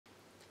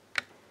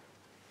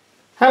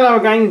Hello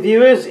again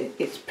viewers,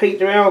 it's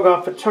Peter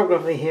Elgar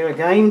Photography here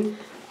again.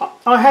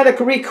 I had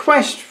a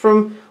request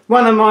from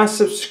one of my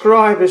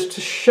subscribers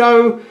to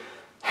show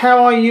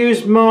how I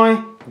use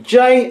my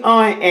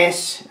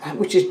JIS,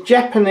 which is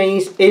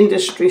Japanese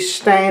Industry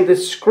Standard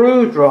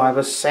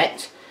Screwdriver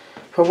set,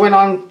 for when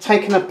I'm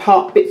taking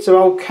apart bits of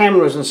old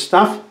cameras and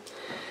stuff.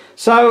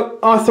 So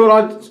I thought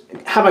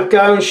I'd have a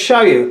go and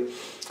show you.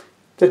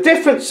 The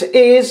difference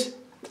is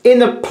in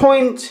the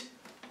point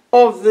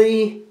of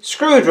the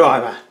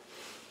screwdriver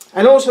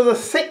and also the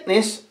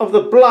thickness of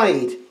the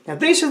blade. Now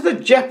this is the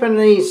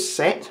Japanese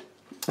set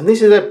and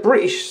this is a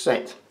British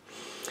set.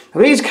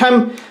 Now, these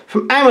come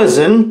from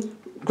Amazon,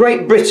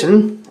 Great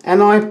Britain,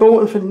 and I bought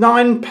them for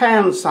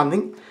 £9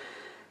 something,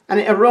 and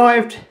it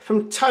arrived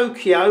from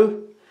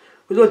Tokyo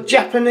with a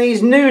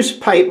Japanese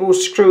newspaper all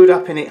screwed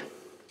up in it.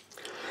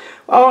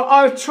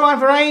 I've tried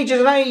for ages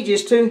and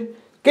ages to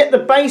get the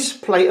base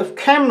plate of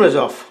cameras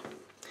off,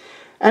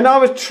 and I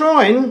was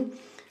trying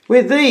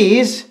with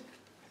these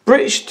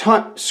British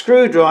type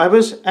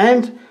screwdrivers,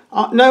 and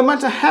no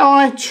matter how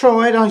I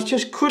tried, I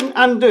just couldn't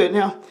undo it.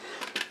 Now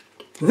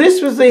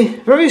this was the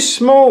very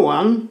small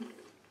one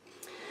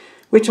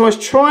which I was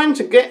trying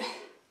to get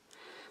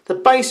the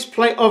base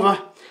plate of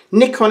a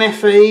Nikon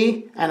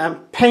FE and a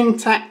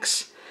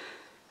Pentax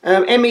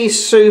ME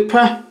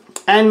Super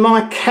and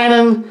my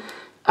Canon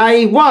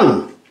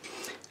A1,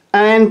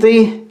 and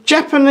the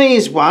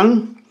Japanese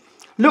one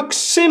looks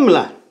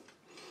similar,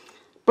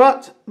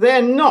 but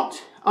they're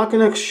not. I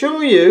can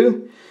assure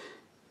you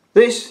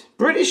this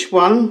British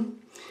one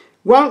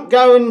won't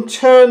go and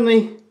turn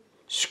the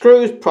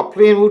screws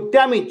properly and will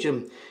damage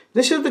them.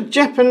 This is the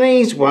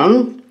Japanese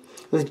one,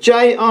 the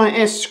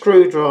JIS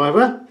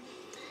screwdriver.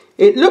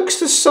 It looks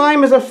the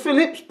same as a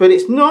Phillips, but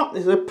it's not.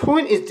 The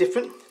point is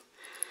different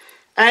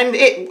and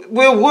it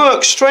will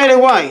work straight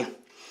away.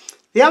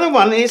 The other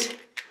one is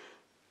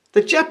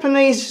the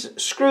Japanese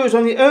screws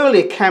on the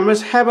earlier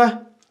cameras have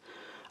a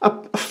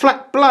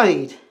flat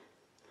blade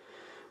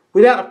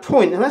without a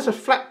point, and that's a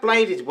flat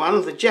bladed one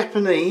of the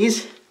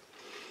Japanese,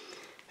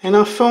 and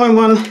I find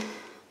one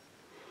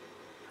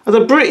of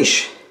the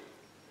British.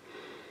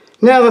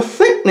 Now the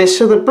thickness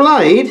of the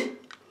blade,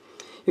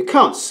 you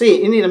can't see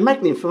it, you need a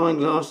magnifying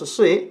glass to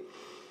see it,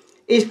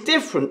 is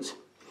different.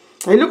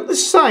 They look the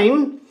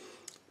same,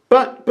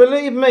 but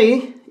believe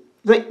me,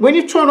 that when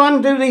you try to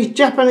undo these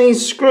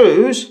Japanese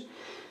screws,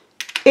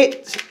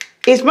 it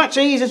is much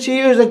easier to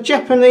use a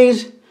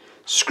Japanese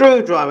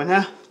screwdriver.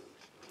 Now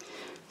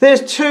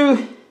there's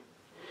two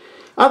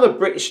other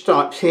British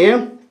types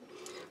here.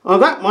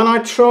 That one I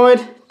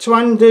tried to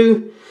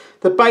undo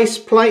the base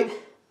plate,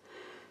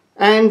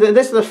 and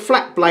this is the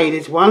flat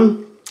bladed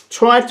one.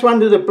 Tried to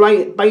undo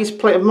the base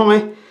plate of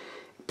my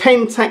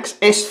Pentax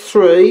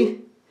S3,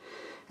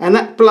 and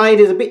that blade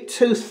is a bit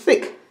too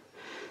thick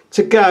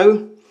to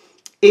go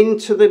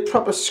into the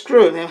proper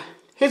screw. Now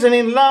here's an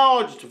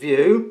enlarged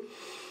view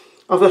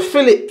of the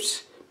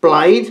Phillips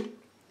blade,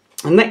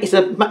 and that is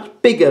a much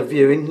bigger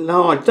view,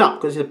 enlarged up,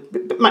 because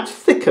it's a much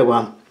thicker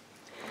one.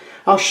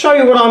 I'll show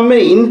you what I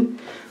mean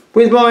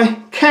with my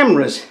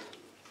cameras.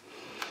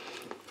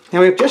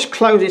 Now we've just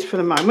closed this for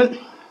the moment.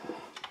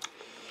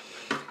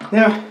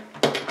 Now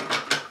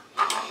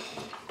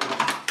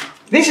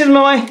this is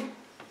my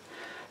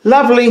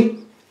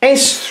lovely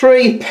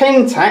S3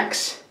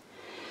 Pentax,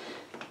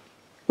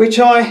 which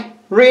I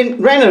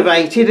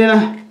renovated in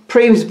a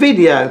previous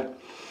video.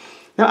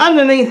 Now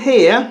underneath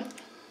here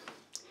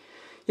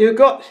you've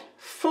got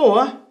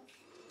 4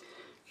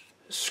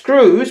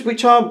 screws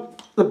which are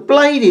the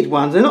bladed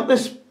ones. They're not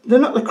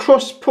the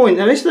cross point.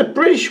 Now this is the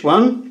British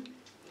one.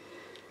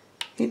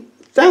 It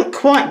don't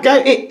quite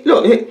go.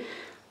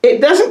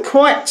 It doesn't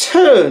quite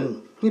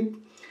turn.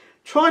 You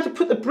try to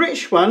put the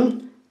British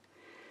one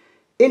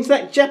into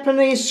that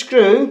Japanese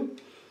screw,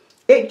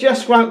 it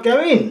just won't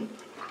go in.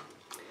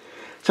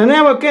 So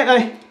now we'll get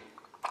a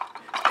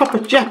proper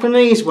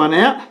Japanese one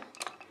out.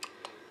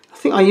 I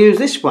think I use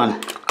this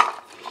one.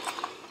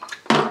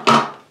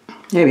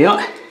 There we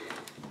are.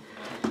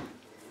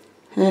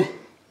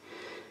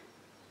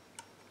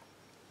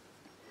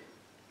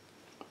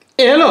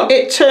 Yeah, look,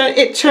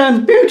 it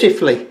turns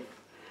beautifully.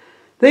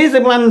 These are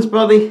the ones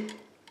by the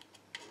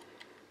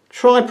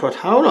tripod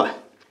holder.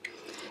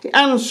 It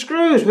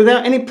unscrews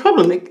without any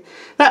problem.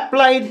 That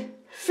blade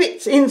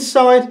fits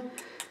inside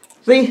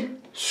the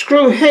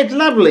screw head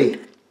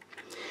lovely.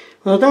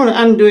 Well, I don't want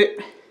to undo it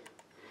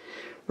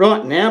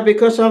right now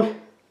because I've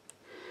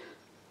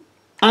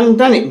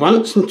undone it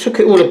once and took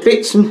it all to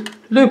bits and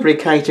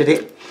lubricated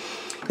it.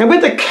 Now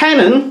with the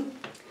Canon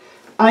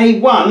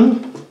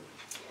A1,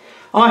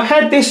 I've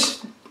had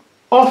this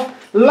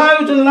off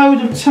loads and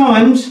loads of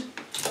times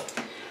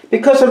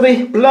because of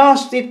the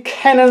blasted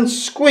Canon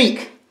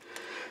squeak.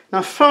 And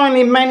I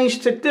finally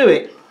managed to do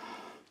it.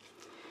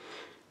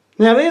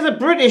 Now there's a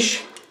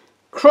British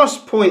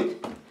crosspoint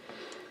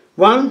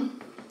one.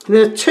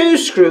 There are 2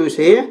 screws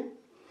here.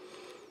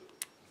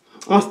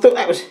 I thought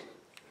that was...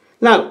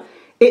 No,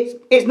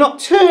 it's not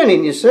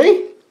turning, you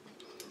see.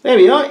 There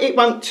we are, it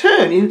won't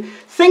turn. You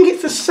think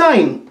it's the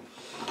same.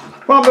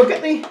 Right, we'll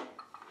get the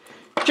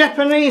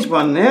Japanese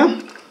one now.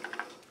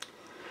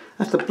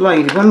 That's the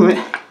bladed one, isn't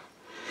it?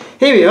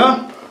 Here we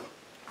are.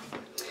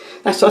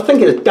 That's, I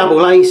think it's a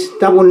double ace,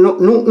 double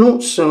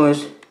naught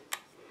size.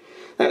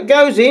 That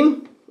goes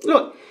in.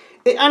 Look,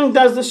 it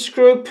undoes the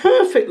screw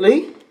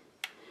perfectly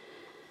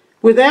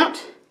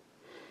without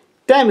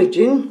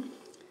damaging.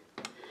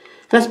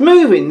 That's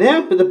moving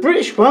now, but the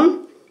British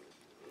one,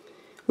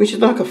 which is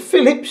like a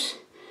Phillips,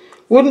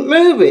 wouldn't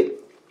move it.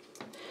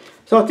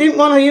 So I didn't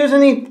want to use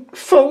any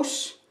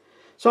false,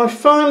 so I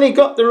finally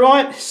got the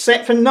right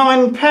set for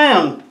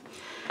 £9.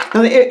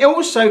 And it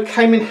also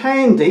came in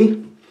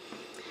handy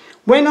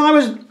when I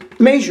was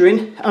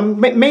measuring and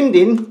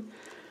mending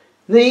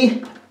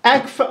the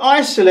Agfa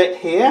isolate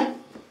here.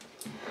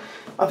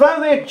 Although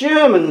they're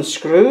German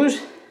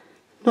screws,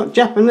 not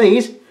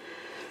Japanese,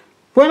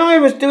 when I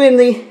was doing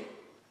the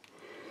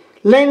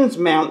lens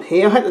mount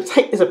here, I had to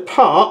take this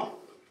apart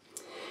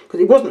because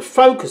it wasn't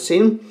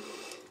focusing,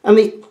 and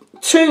the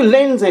two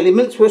lens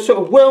elements were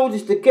sort of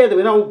welded together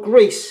with old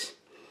grease.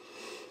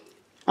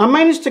 I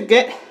managed to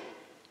get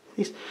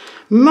this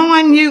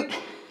minute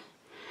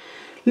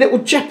little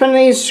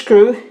Japanese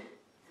screw,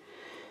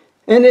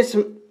 and there's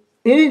some,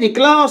 you need your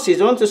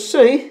glasses on to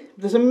see,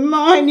 there's some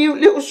minute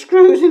little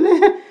screws in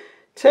there,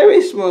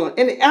 very small,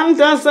 and it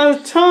undoes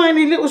those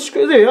tiny little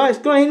screws. There you are, it's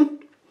gone in.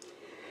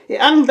 It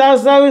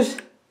undoes those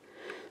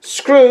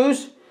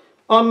screws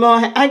on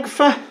my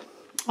Agfa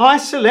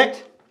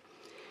isolate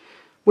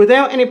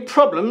without any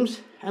problems,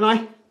 and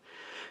I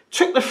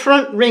took the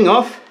front ring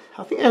off.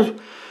 I think there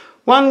was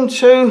 1,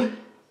 2,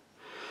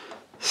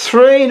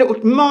 3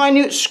 little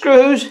minute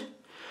screws.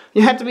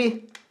 You had to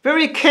be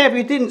very careful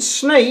you didn't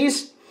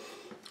sneeze,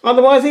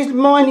 otherwise these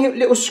minute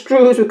little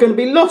screws were going to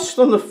be lost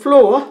on the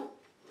floor.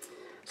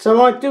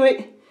 So I do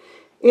it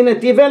in a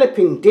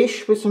developing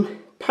dish with some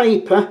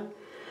paper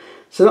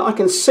so that I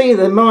can see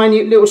the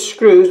minute little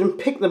screws and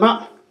pick them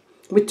up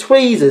with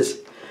tweezers.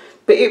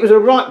 But it was a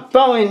right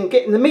bind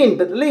getting them in,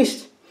 but at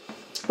least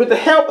with the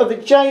help of the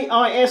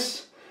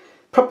JIS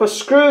proper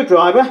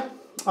screwdriver,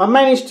 I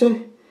managed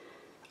to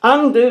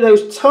undo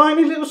those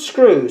tiny little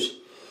screws.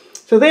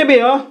 So there we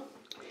are.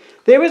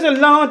 There is a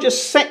larger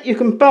set you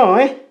can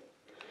buy,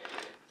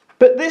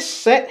 but this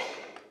set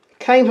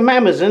came from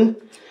Amazon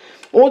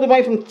all the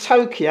way from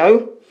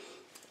Tokyo,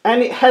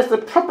 and it has the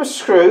proper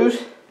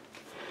screws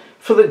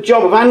for the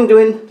job of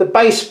undoing the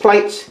base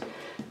plates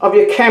of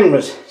your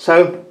cameras.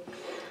 So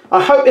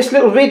I hope this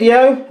little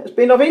video has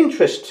been of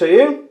interest to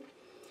you,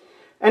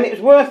 and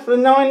it's worth the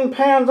 £9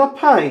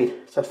 I paid.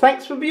 So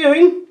thanks for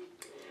viewing.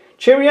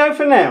 Cheerio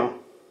for now.